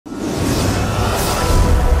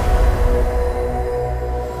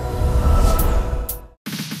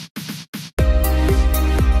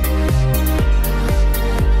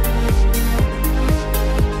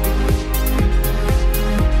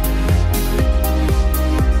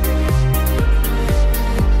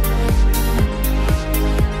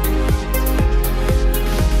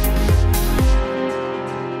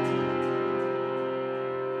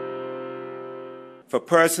For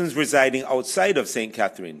persons residing outside of St.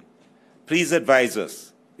 Catherine, please advise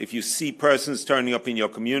us if you see persons turning up in your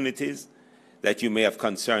communities that you may have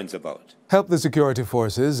concerns about. Help the security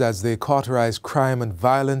forces as they cauterize crime and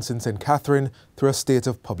violence in St. Catherine through a state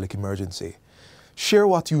of public emergency. Share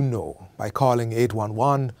what you know by calling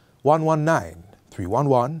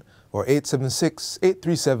 811-119-311 or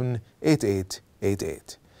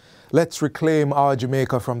 876-837-8888. Let's reclaim our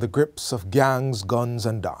Jamaica from the grips of gangs, guns,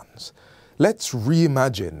 and dons. Let's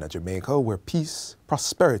reimagine a Jamaica where peace,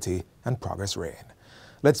 prosperity, and progress reign.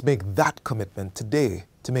 Let's make that commitment today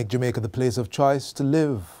to make Jamaica the place of choice to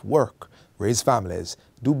live, work, raise families,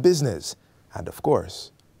 do business, and of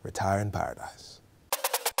course, retire in paradise.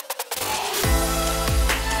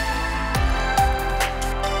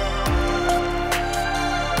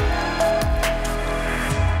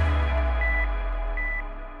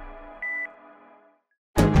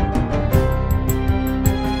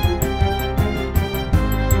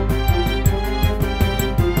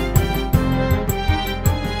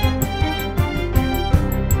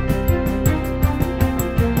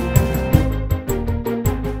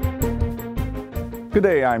 Good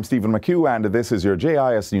day, I'm Stephen McHugh, and this is your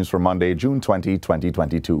JIS News for Monday, June 20,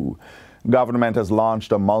 2022. Government has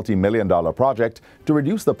launched a multi-million-dollar project to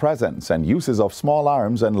reduce the presence and uses of small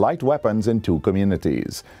arms and light weapons in 2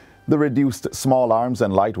 communities. The Reduced Small Arms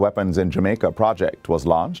and Light Weapons in Jamaica project was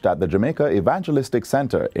launched at the Jamaica Evangelistic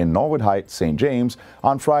Center in Norwood Heights, St. James,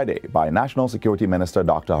 on Friday by National Security Minister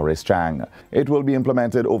Dr. Horace Chang. It will be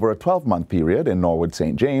implemented over a 12-month period in Norwood,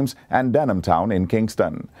 St. James, and Denham Town in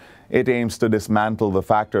Kingston. It aims to dismantle the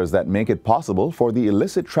factors that make it possible for the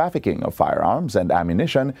illicit trafficking of firearms and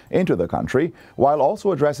ammunition into the country, while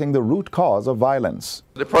also addressing the root cause of violence.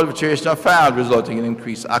 The proliferation of firearms resulting in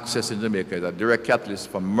increased access in Jamaica is a direct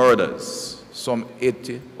catalyst for murders.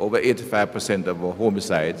 Over 85% of our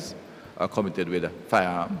homicides are committed with a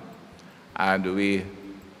firearm. And we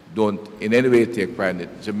don't in any way take pride in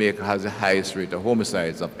it. Jamaica has the highest rate of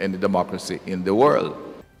homicides of any democracy in the world.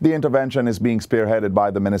 The intervention is being spearheaded by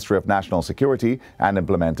the Ministry of National Security and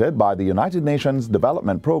implemented by the United Nations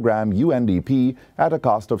Development Program, UNDP, at a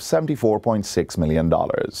cost of $74.6 million.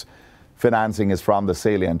 Financing is from the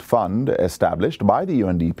Salient Fund, established by the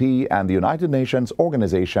UNDP and the United Nations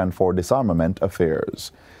Organization for Disarmament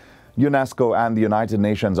Affairs. UNESCO and the United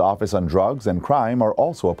Nations Office on Drugs and Crime are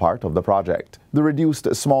also a part of the project. The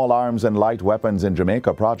Reduced Small Arms and Light Weapons in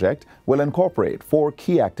Jamaica project will incorporate 4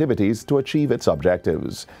 key activities to achieve its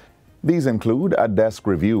objectives. These include a desk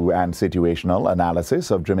review and situational analysis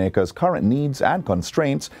of Jamaica's current needs and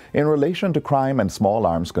constraints in relation to crime and small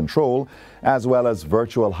arms control, as well as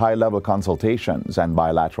virtual high-level consultations and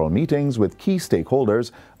bilateral meetings with key stakeholders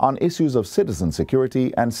on issues of citizen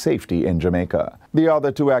security and safety in Jamaica. The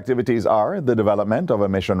other 2 activities are the development of a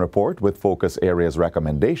mission report with focus areas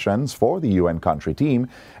recommendations for the UN country team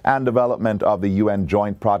and development of the UN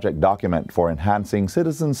Joint Project Document for enhancing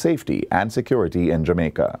citizen safety and security in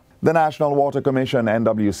Jamaica. The National Water Commission,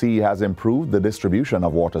 NWC, has improved the distribution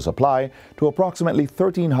of water supply to approximately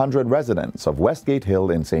 1,300 residents of Westgate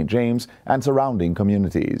Hill in St. James and surrounding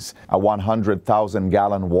communities. A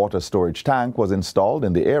 100,000-gallon water storage tank was installed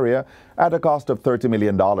in the area at a cost of $30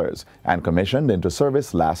 million and commissioned into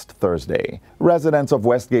service last Thursday. Residents of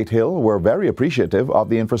Westgate Hill were very appreciative of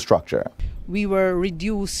the infrastructure. We were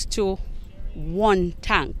reduced to 1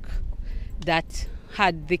 tank that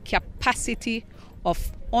had the capacity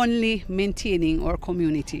of only maintaining our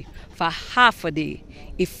community for half a day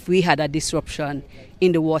if we had a disruption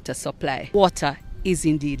in the water supply. Water is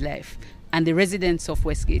indeed life, and the residents of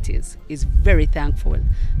Westgate is very thankful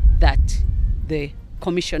that the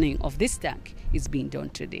commissioning of this tank is being done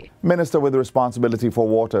today. Minister with responsibility for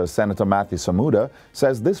water, Senator Matthew Samuda,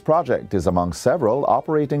 says this project is among several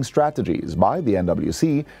operating strategies by the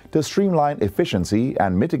NWC to streamline efficiency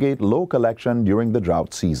and mitigate low collection during the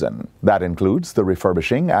drought season. That includes the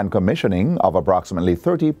refurbishing and commissioning of approximately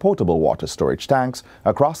 30 potable water storage tanks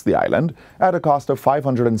across the island at a cost of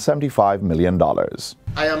 $575 million.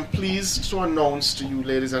 I am pleased to announce to you,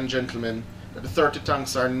 ladies and gentlemen, that the 30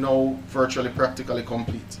 tanks are now virtually practically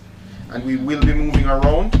complete. And we will be moving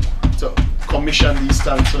around to commission these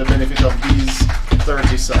tanks for the benefit of these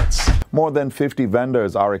 30 sites. More than 50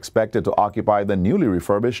 vendors are expected to occupy the newly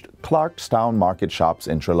refurbished Clarkstown Market Shops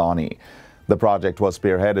in Trelawney. The project was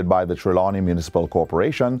spearheaded by the Trelawney Municipal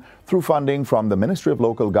Corporation through funding from the Ministry of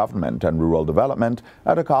Local Government and Rural Development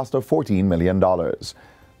at a cost of $14 million.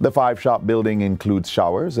 The 5-shop building includes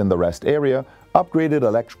showers in the rest area, upgraded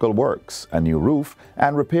electrical works, a new roof,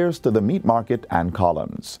 and repairs to the meat market and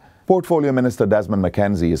columns. Portfolio Minister Desmond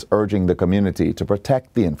McKenzie is urging the community to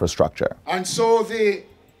protect the infrastructure. And so the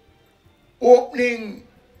opening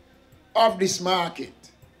of this market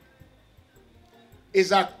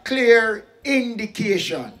is a clear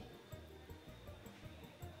indication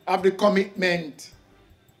of the commitment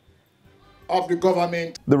of the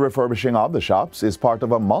government. The refurbishing of the shops is part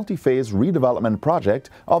of a multi-phase redevelopment project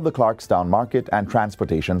of the Clarkstown Market and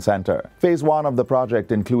Transportation Center. Phase 1 of the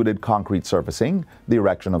project included concrete surfacing, the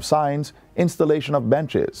erection of signs, installation of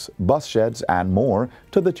benches, bus sheds, and more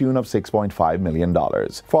to the tune of $6.5 million.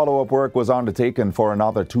 Follow-up work was undertaken for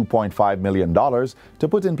another $2.5 million to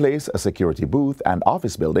put in place a security booth and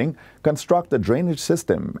office building, construct a drainage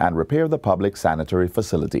system, and repair the public sanitary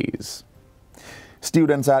facilities.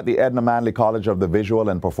 Students at the Edna Manley College of the Visual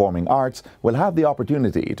and Performing Arts will have the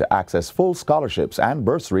opportunity to access full scholarships and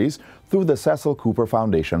bursaries through the Cecil Cooper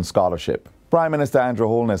Foundation Scholarship. Prime Minister Andrew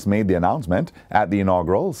Holness made the announcement at the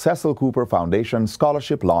inaugural Cecil Cooper Foundation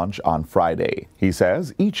Scholarship launch on Friday. He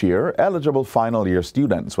says each year, eligible final-year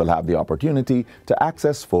students will have the opportunity to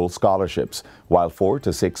access full scholarships, while 4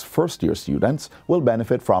 to 6 first-year students will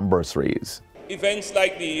benefit from bursaries. Events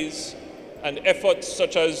like these and efforts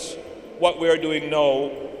such as what we are doing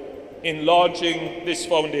now in launching this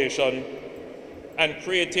foundation and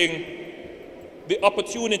creating the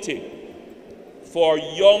opportunity for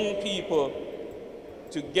young people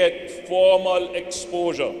to get formal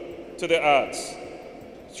exposure to the arts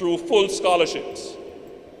through full scholarships.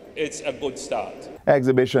 It's a good start.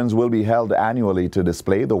 Exhibitions will be held annually to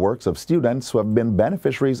display the works of students who have been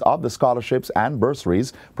beneficiaries of the scholarships and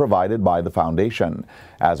bursaries provided by the foundation,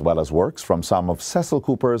 as well as works from some of Cecil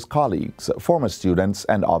Cooper's colleagues, former students,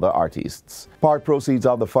 and other artists. Part proceeds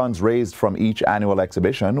of the funds raised from each annual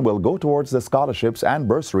exhibition will go towards the scholarships and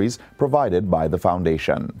bursaries provided by the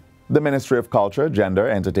foundation. The Ministry of Culture, Gender,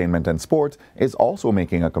 Entertainment and Sport is also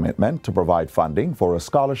making a commitment to provide funding for a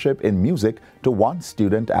scholarship in music to one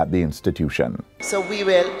student at the institution. So we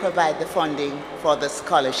will provide the funding for the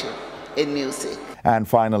scholarship in music. And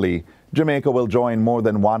finally, Jamaica will join more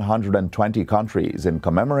than 120 countries in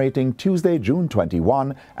commemorating Tuesday, June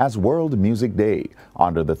 21 as World Music Day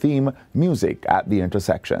under the theme Music at the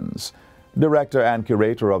Intersections. Director and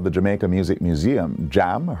curator of the Jamaica Music Museum,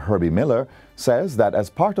 JAM, Herbie Miller, says that as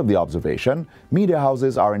part of the observation, media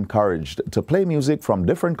houses are encouraged to play music from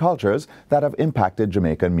different cultures that have impacted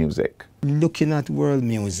Jamaican music. Looking at world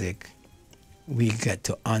music, we get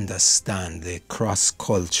to understand the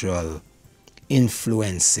cross-cultural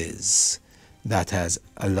influences that has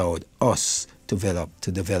allowed us to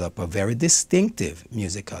develop a very distinctive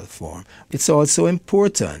musical form. It's also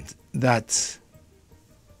important that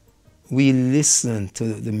we listen to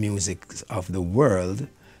the music of the world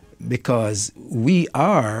because we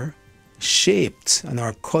are shaped and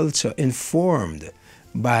our culture informed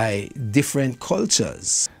by different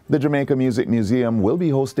cultures. The Jamaica Music Museum will be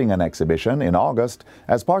hosting an exhibition in August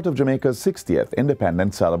as part of Jamaica's 60th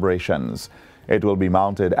independence celebrations. It will be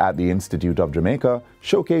mounted at the Institute of Jamaica,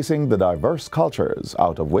 showcasing the diverse cultures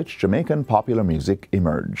out of which Jamaican popular music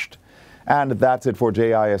emerged. And that's it for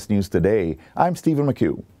JIS News Today. I'm Stephen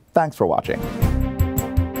McHugh. Thanks for watching.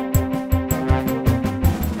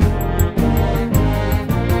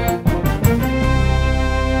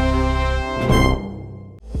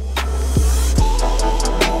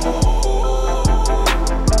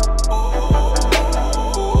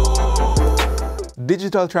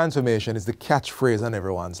 Digital transformation is the catchphrase on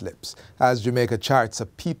everyone's lips as Jamaica charts a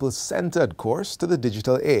people-centered course to the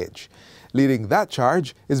digital age. Leading that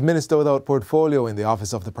charge is Minister without Portfolio in the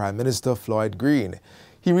Office of the Prime Minister, Floyd Green.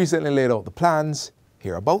 He recently laid out the plans.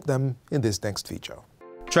 Hear about them in this next feature.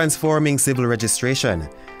 Transforming civil registration,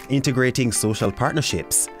 integrating social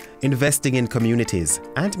partnerships, investing in communities,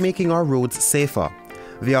 and making our roads safer.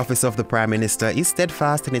 The Office of the Prime Minister is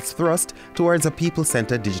steadfast in its thrust towards a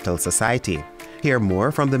people-centered digital society. Hear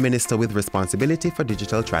more from the Minister with responsibility for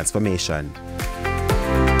digital transformation.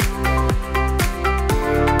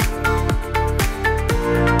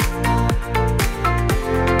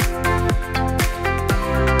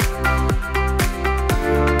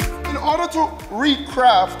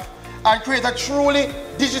 Recraft and create a truly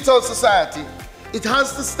digital society, it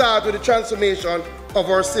has to start with the transformation of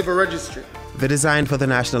our civil registry. The design for the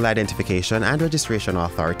National Identification and Registration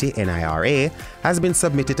Authority, NIRA, has been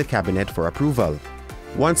submitted to Cabinet for approval.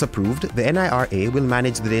 Once approved, the NIRA will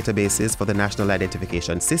manage the databases for the National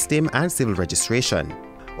Identification System and civil registration.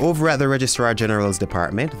 Over at the Registrar General's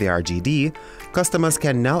Department, the RGD, customers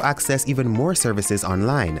can now access even more services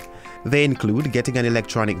online. They include getting an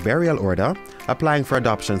electronic burial order, applying for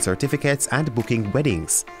adoption certificates, and booking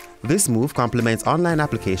weddings. This move complements online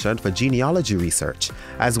application for genealogy research,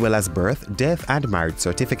 as well as birth, death, and marriage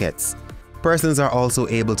certificates. Persons are also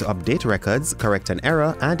able to update records, correct an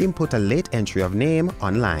error, and input a late entry of name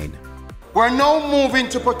online. We're now moving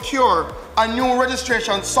to procure a new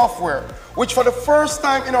registration software, which for the first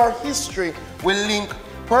time in our history will link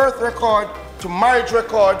birth record to marriage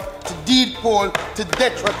record to deed poll to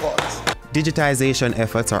death records. Digitization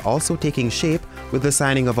efforts are also taking shape with the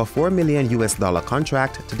signing of a $4 million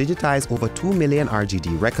contract to digitize over 2 million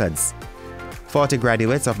RGD records. 40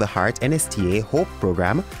 graduates of the HEART NSTA HOPE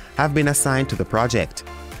program have been assigned to the project,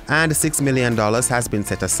 and $6 million has been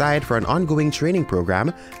set aside for an ongoing training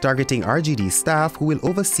program targeting RGD staff who will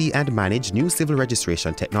oversee and manage new civil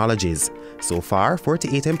registration technologies. So far,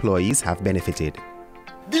 48 employees have benefited.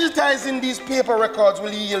 Digitizing these paper records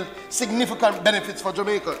will yield significant benefits for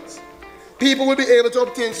Jamaicans. People will be able to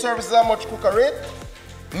obtain services at a much quicker rate,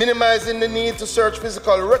 minimizing the need to search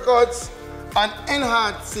physical records and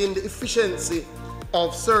enhancing the efficiency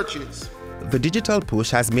of searches. The digital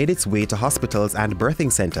push has made its way to hospitals and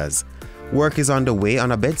birthing centers. Work is underway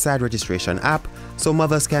on a bedside registration app so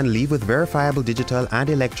mothers can leave with verifiable digital and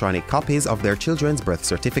electronic copies of their children's birth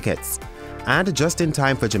certificates. And just in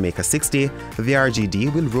time for Jamaica 60, the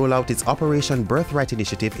RGD will roll out its Operation Birthright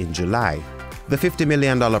initiative in July. The $50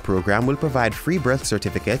 million program will provide free birth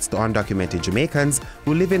certificates to undocumented Jamaicans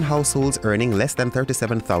who live in households earning less than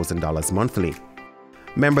 $37,000 monthly.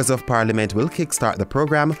 Members of Parliament will kickstart the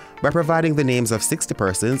program by providing the names of 60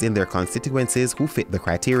 persons in their constituencies who fit the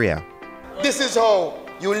criteria. This is how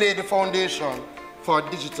you lay the foundation for a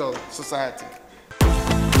digital society.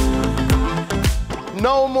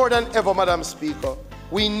 Now more than ever, Madam Speaker,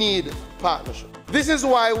 we need partnership. This is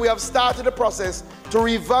why we have started the process to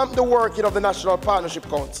revamp the working of the National Partnership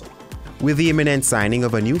Council. With the imminent signing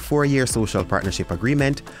of a new 4-year social partnership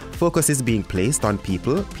agreement, focus is being placed on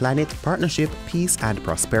people, planet, partnership, peace, and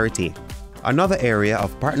prosperity. Another area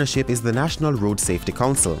of partnership is the National Road Safety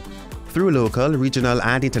Council. Through local, regional,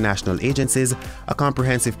 and international agencies, a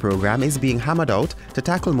comprehensive program is being hammered out to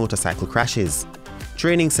tackle motorcycle crashes.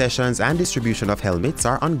 Training sessions and distribution of helmets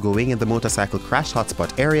are ongoing in the motorcycle crash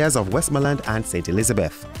hotspot areas of Westmoreland and St.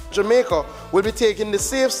 Elizabeth. Jamaica will be taking the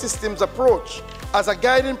safe systems approach as a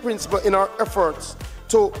guiding principle in our efforts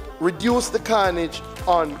to reduce the carnage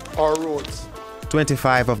on our roads.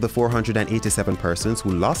 25 of the 487 persons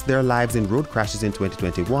who lost their lives in road crashes in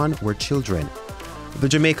 2021 were children. The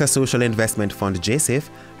Jamaica Social Investment Fund JSIF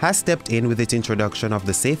has stepped in with its introduction of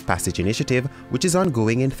the Safe Passage Initiative, which is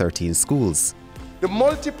ongoing in 13 schools. The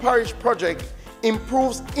multi-parish project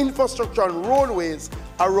improves infrastructure and roadways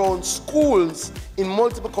around schools in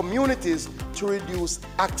multiple communities to reduce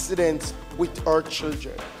accidents with our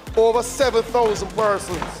children. Over 7,000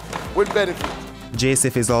 persons will benefit.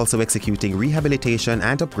 JSIF is also executing rehabilitation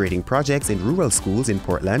and upgrading projects in rural schools in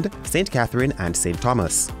Portland, St. Catherine, and St.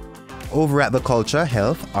 Thomas. Over at the Culture,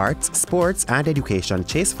 Health, Arts, Sports, and Education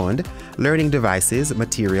Chase Fund, learning devices,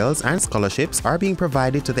 materials, and scholarships are being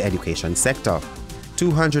provided to the education sector.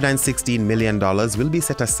 $216 million will be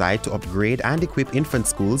set aside to upgrade and equip infant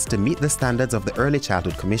schools to meet the standards of the Early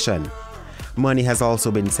Childhood Commission. Money has also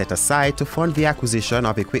been set aside to fund the acquisition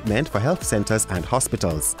of equipment for health centers and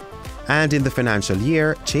hospitals. And in the financial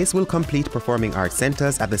year, Chase will complete performing arts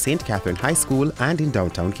centers at the St. Catherine High School and in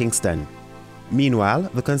downtown Kingston. Meanwhile,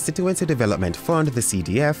 the Constituency Development Fund, the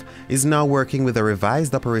CDF, is now working with a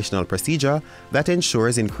revised operational procedure that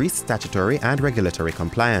ensures increased statutory and regulatory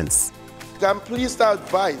compliance. I'm pleased to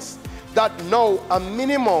advise that now a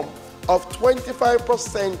minimum of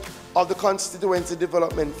 25% of the Constituency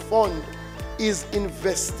Development Fund is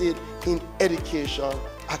invested in education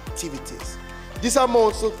activities. This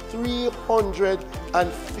amounts to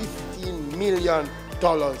 $315 million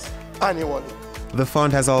annually. The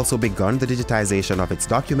fund has also begun the digitization of its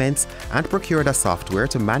documents and procured a software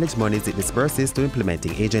to manage monies it disperses to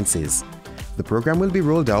implementing agencies. The program will be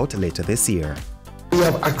rolled out later this year. We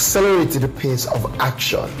have accelerated the pace of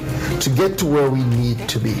action to get to where we need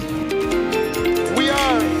to be. We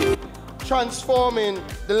are transforming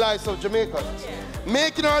the lives of Jamaicans,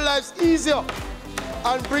 making our lives easier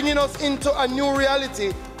and bringing us into a new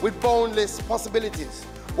reality with boundless possibilities.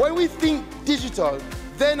 When we think digital,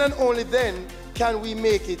 then and only then can we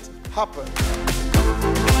make it happen.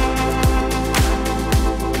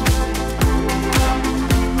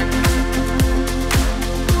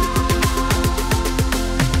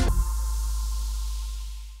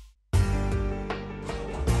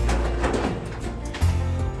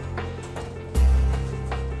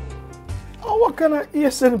 What kind of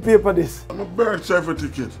ESN paper this? I'm a birth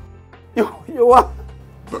certificate. You what?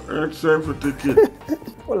 Birth certificate.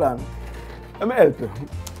 Hold on. Let me help you.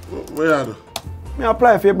 Where are you? I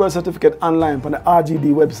apply for your birth certificate online on the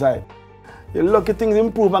RGD website. You're lucky things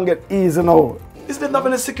improve and get easy now. This didn't have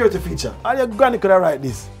any security feature. All your granny could have write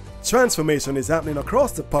this. Transformation is happening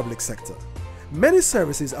across the public sector. Many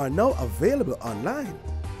services are now available online.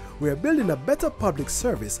 We are building a better public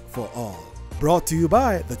service for all. Brought to you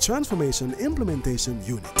by the Transformation Implementation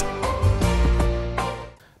Unit.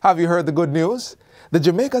 Have you heard the good news? The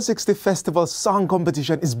Jamaica 60 Festival Song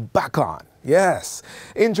Competition is back on. Yes,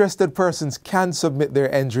 interested persons can submit their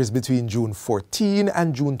entries between June 14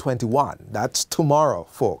 and June 21. That's tomorrow,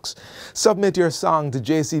 folks. Submit your song to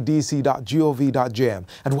jcdc.gov.jm.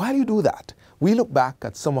 And while you do that, we look back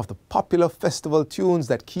at some of the popular festival tunes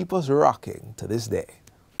that keep us rocking to this day.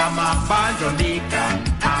 I'm a born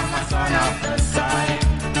Jamaican, I'm a son of the soil.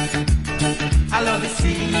 I love the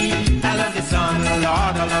sea, I love the sun, Lord,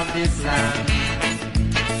 I love this land.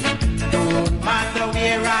 Don't matter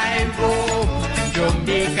where I go,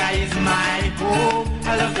 Jamaica is my home.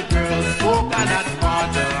 I love the girls, coconut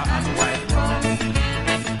water and white rum.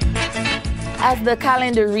 As the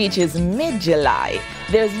calendar reaches mid-July,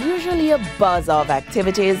 there's usually a buzz of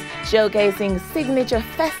activities showcasing signature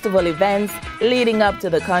festival events leading up to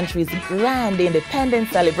the country's grand independence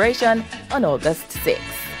celebration on August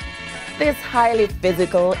 6th. This highly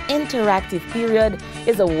physical, interactive period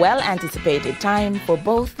is a well-anticipated time for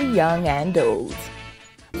both the young and old.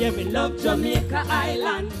 Yeah, we love Jamaica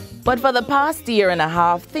Island. But for the past year and a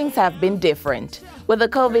half, things have been different, with the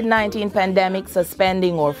COVID-19 pandemic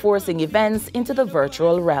suspending or forcing events into the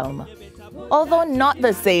virtual realm. Although not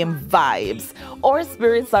the same vibes, our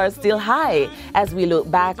spirits are still high as we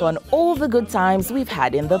look back on all the good times we've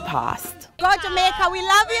had in the past. Go Jamaica, we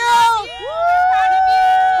love you!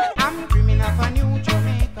 I'm dreaming of a new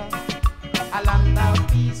Jamaica, a land of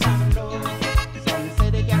peace and love. Some say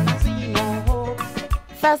they cannot see no hope.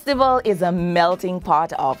 Festival is a melting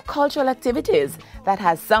pot of cultural activities that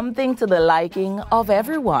has something to the liking of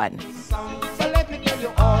everyone. So let me tell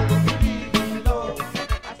you all the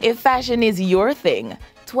If fashion is your thing,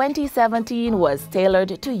 2017 was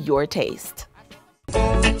tailored to your taste.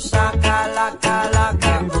 boom, shakalaka,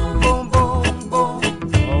 boom, boom, boom.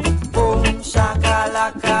 Boom,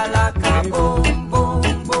 shakalaka, boom, boom,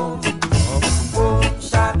 boom. Boom,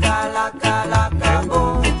 shakalaka,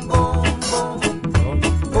 boom, boom, boom.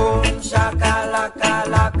 Boom, shakalaka,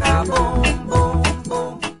 boom, boom,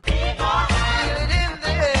 boom.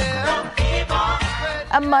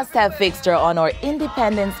 A must-have fixture on our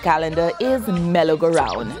independence calendar is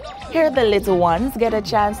Mellow-Go-Round. Here the little ones get a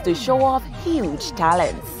chance to show off huge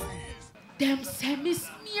talents. Them say Miss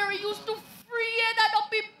Mary used to free that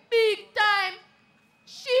up in big time.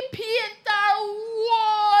 She paint her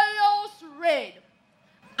whole house red.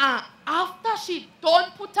 And after she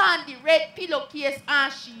done put on the red pillowcase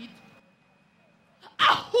and sheet,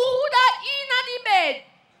 who that in the bed?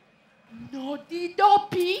 No the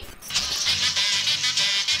dopey.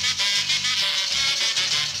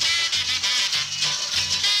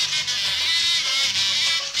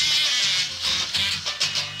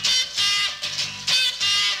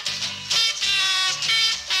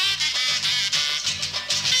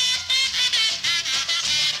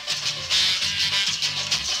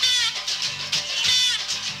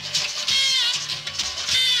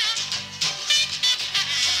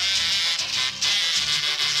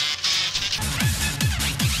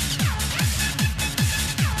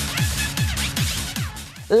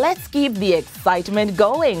 Let's keep the excitement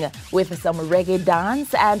going with some reggae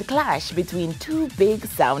dance and clash between two big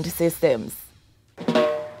sound systems.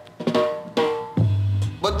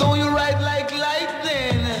 But don't you ride like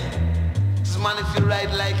lightning? This man, if you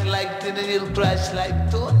ride like lightning, it'll crash like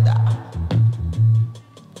thunder.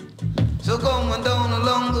 So going down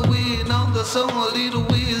along the way, now the song will lead the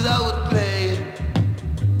ways I would play.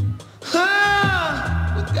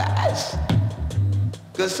 But guys,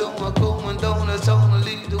 cause someone coming down the song will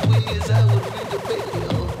lead the ways I would read the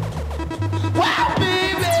radio. Wow,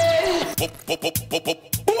 baby!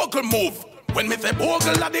 Bogle move. When me say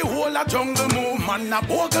bogle, the whole a jungle move. Man a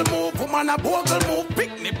bogle move, woman a bogle move.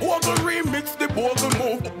 Picnic bogle remix the bogle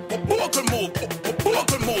move. Bogle move,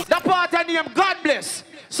 bogle move. The party name God Bless.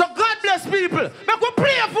 So God bless people. Make we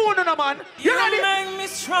play a phone on a man. You ready? You make me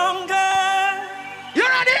stronger. You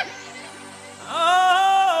ready?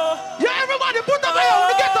 Oh. Yeah, everybody put up here. Put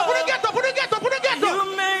the get up, put the get up, put the get up, put the get up.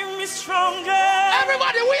 You make me stronger.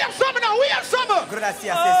 Everybody, we have summer now. We have summer. Gracias,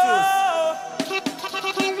 Jesus.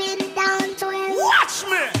 Watch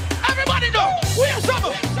me. Everybody know. We have summer.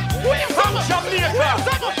 We have summer. Jamaica. We have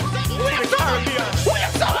summer. We have summer. We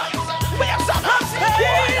have summer. We have summer.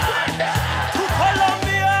 To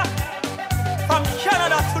Colombia. From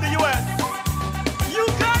Canada to the US.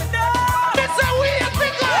 Uganda. It's a we have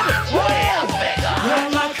bigger. We have bigger. You're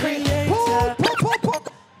my creator.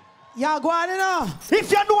 Yeah, go on, you know. If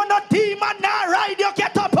you know no team and not ride, you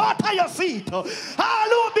get up out of your seat. All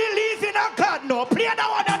who believe in a God, no. Play that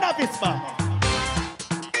one and have this, man.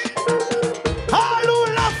 All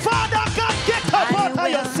who love Father God, get up out of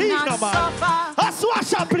your seat, no, man. A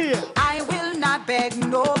swash and play. I will not beg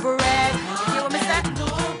no bread. You me say?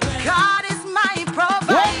 God is my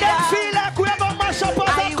provider. When they feel like we ever mash up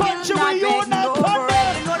as a country, we unite on them.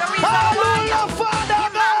 All who love Father God.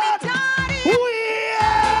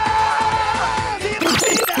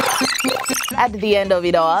 At the end of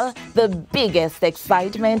it all, the biggest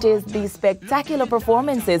excitement is the spectacular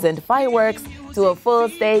performances and fireworks to a full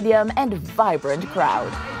stadium and vibrant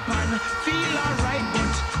crowd. Feel alright,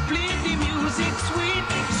 but play the music sweet,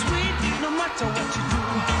 sweet. No matter what you do,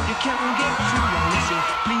 you can't get through unless you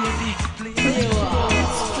play the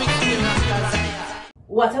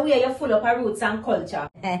What a way you're full of our roots and culture.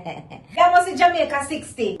 That was in Jamaica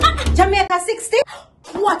 60. Jamaica 60?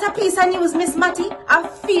 What a piece of news, Miss Matty. I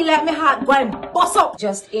feel like my heart going bust up.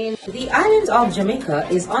 Just in, the island of Jamaica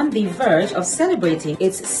is on the verge of celebrating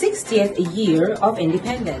its 60th year of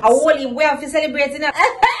independence. I only way of celebrating it.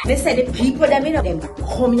 They say the people them in them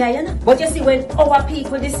come here, you know. But you see when our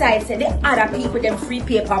people decide, say the other people them free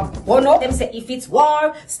paper, burn up, them say if it's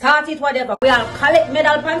war, start it, whatever. We all collect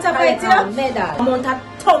medal, panta fight, you know. Medal. Amount of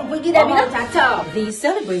tongue we give them, you know. These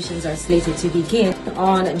celebrations are slated to begin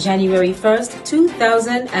on January 1st,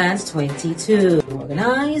 2022.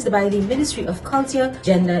 Organized by the Ministry of Culture,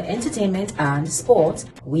 Gender, Entertainment and Sport.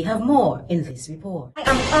 We have more in this report. I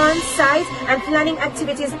am on site and planning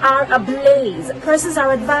activities are ablaze. Persons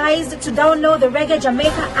are advised to download the Reggae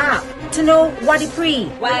Jamaica app to know what it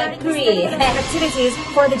activities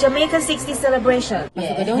for the Jamaica 60 celebration.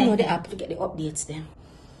 Yeah. I don't know the app to get the updates then.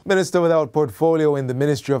 Minister without portfolio in the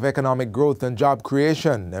Ministry of Economic Growth and Job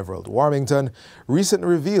Creation, Everald Warmington, recently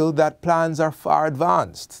revealed that plans are far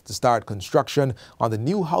advanced to start construction on the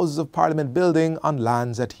new Houses of Parliament building on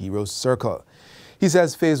lands at Heroes Circle. He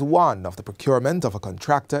says phase 1 of the procurement of a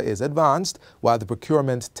contractor is advanced, while the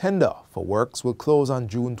procurement tender for works will close on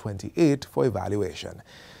June 28 for evaluation.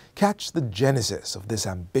 Catch the genesis of this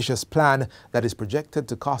ambitious plan that is projected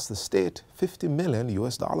to cost the state $50 million.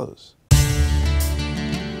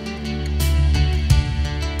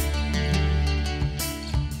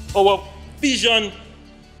 Our vision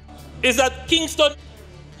is that Kingston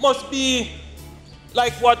must be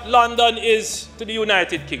like what London is to the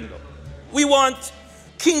United Kingdom. We want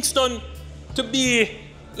Kingston to be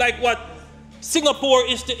like what Singapore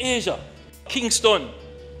is to Asia. Kingston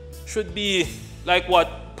should be like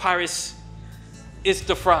what Paris is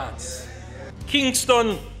to France.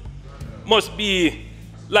 Kingston must be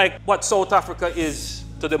like what South Africa is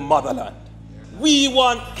to the motherland. We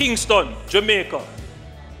want Kingston, Jamaica,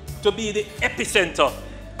 to be the epicenter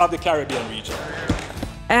of the Caribbean region.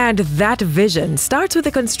 And that vision starts with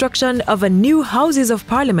the construction of a new Houses of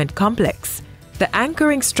Parliament complex, the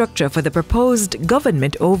anchoring structure for the proposed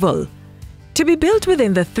Government Oval. To be built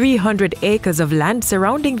within the 300 acres of land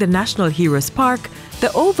surrounding the National Heroes Park,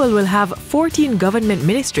 the Oval will have 14 government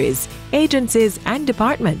ministries, agencies and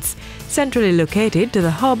departments, centrally located to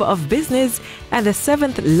the hub of business and the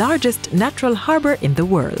 7th largest natural harbour in the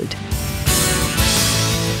world.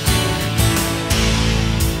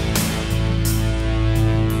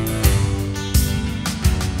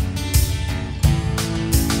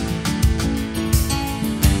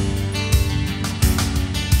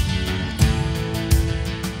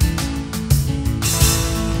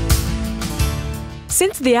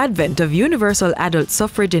 Since the advent of universal adult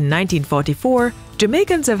suffrage in 1944,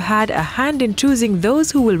 Jamaicans have had a hand in choosing those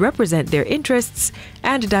who will represent their interests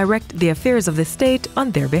and direct the affairs of the state on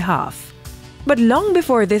their behalf. But long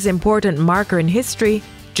before this important marker in history,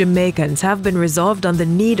 Jamaicans have been resolved on the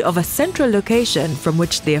need of a central location from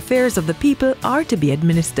which the affairs of the people are to be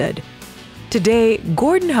administered. Today,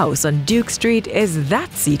 Gordon House on Duke Street is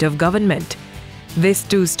that seat of government. This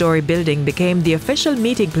two-story building became the official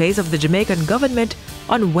meeting place of the Jamaican government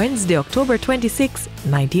on Wednesday, October 26,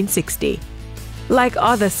 1960. Like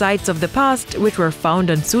other sites of the past, which were found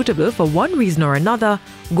unsuitable for one reason or another,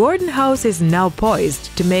 Gordon House is now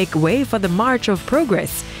poised to make way for the march of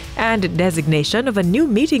progress and designation of a new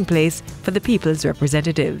meeting place for the people's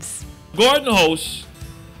representatives. Gordon House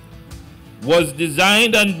was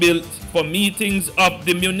designed and built for meetings of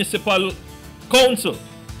the municipal council.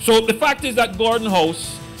 So the fact is that Gordon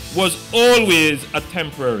House was always a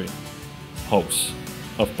temporary House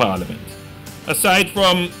of Parliament. Aside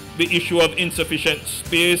from the issue of insufficient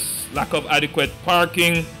space, lack of adequate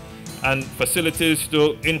parking, and facilities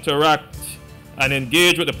to interact and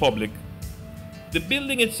engage with the public, the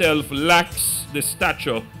building itself lacks the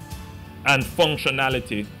stature and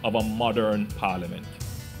functionality of a modern parliament.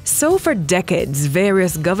 So for decades,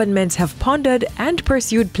 various governments have pondered and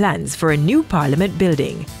pursued plans for a new parliament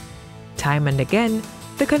building. Time and again,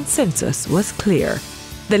 the consensus was clear.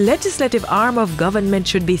 The legislative arm of government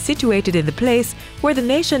should be situated in the place where the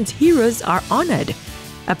nation's heroes are honored,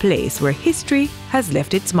 a place where history has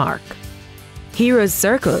left its mark. Heroes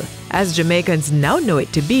Circle, as Jamaicans now know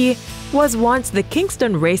it to be, was once the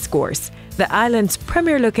Kingston Racecourse, the island's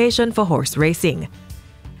premier location for horse racing.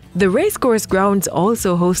 The racecourse grounds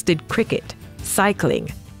also hosted cricket,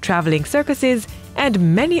 cycling, traveling circuses,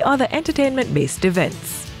 and many other entertainment-based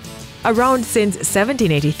events. Around since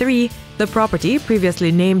 1783, the property,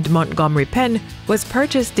 previously named Montgomery Pen, was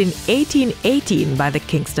purchased in 1818 by the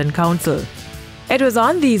Kingston Council. It was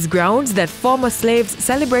on these grounds that former slaves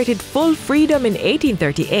celebrated full freedom in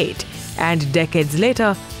 1838, and decades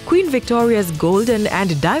later, Queen Victoria's Golden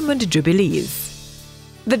and Diamond Jubilees.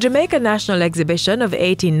 The Jamaica National Exhibition of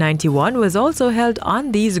 1891 was also held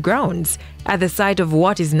on these grounds, at the site of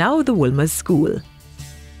what is now the Woolmers School.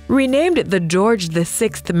 Renamed the George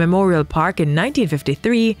VI Memorial Park in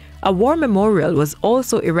 1953, a war memorial was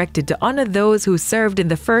also erected to honor those who served in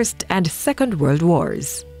the First and Second World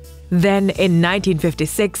Wars. Then, in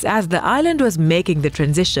 1956, as the island was making the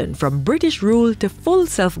transition from British rule to full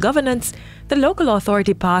self-governance, the local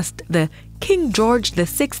authority passed the King George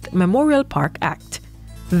VI Memorial Park Act.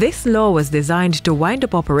 This law was designed to wind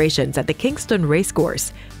up operations at the Kingston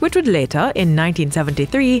Racecourse, which would later, in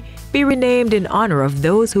 1973, be renamed in honor of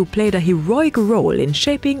those who played a heroic role in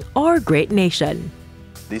shaping our great nation.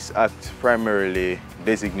 This act primarily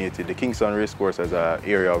designated the Kingston Racecourse as an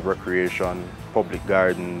area of recreation, public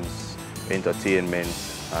gardens, entertainment,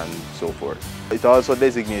 and so forth. It also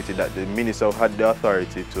designated that the minister had the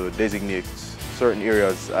authority to designate certain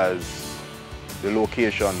areas as the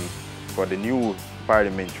location for the new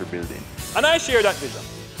parliamentary building. And I share that vision,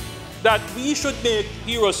 that we should make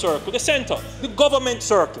Hero Circle the center, the government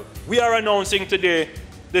circle. We are announcing today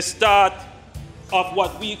the start of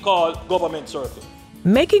what we call Government Circle.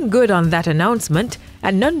 Making good on that announcement,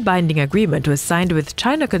 a non-binding agreement was signed with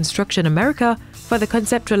China Construction America for the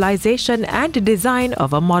conceptualization and design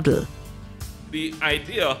of a model. The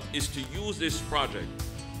idea is to use this project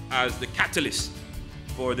as the catalyst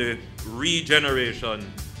for the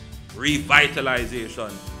regeneration,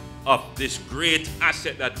 revitalization of this great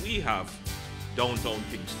asset that we have, downtown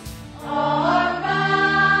Kingston. Our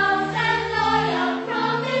vows and loyal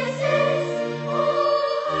promises, all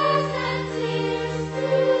hearts and tears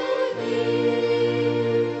to give.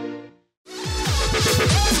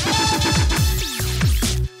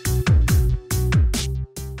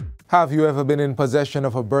 Have you ever been in possession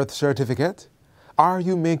of a birth certificate? Are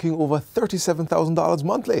you making over $37,000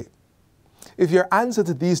 monthly? If your answer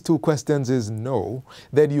to these two questions is no,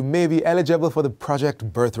 then you may be eligible for the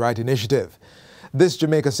Project Birthright Initiative. This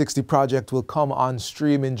Jamaica 60 project will come on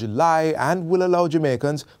stream in July and will allow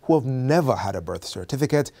Jamaicans who have never had a birth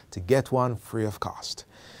certificate to get one free of cost.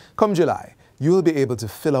 Come July, you will be able to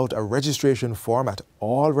fill out a registration form at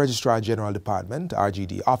all Registrar General Department,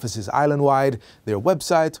 RGD offices island-wide, their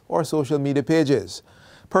website or social media pages.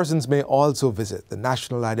 Persons may also visit the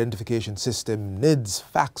National Identification System NIDS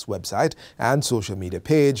fax website and social media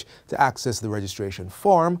page to access the registration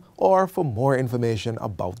form or for more information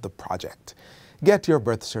about the project. Get your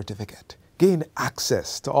birth certificate, gain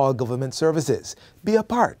access to all government services, be a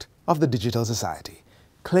part of the digital society.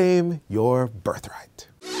 Claim your birthright.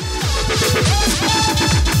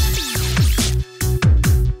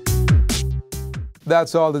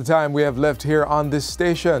 That's all the time we have left here on this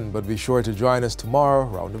station, but be sure to join us tomorrow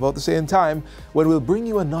around about the same time when we'll bring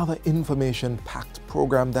you another information-packed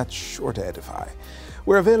program that's sure to edify.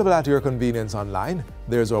 We're available at your convenience online.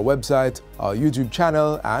 There's our website, our YouTube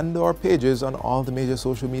channel, and our pages on all the major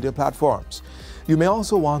social media platforms. You may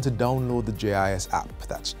also want to download the JIS app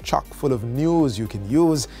that's chock full of news you can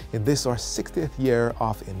use in this our 60th year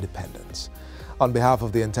of independence. On behalf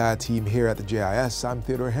of the entire team here at the JIS, I'm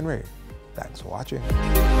Theodore Henry. Thanks for watching.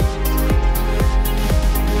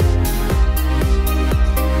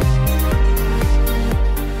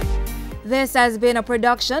 This has been a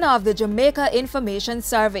production of the Jamaica Information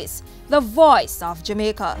Service, the voice of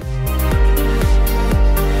Jamaica.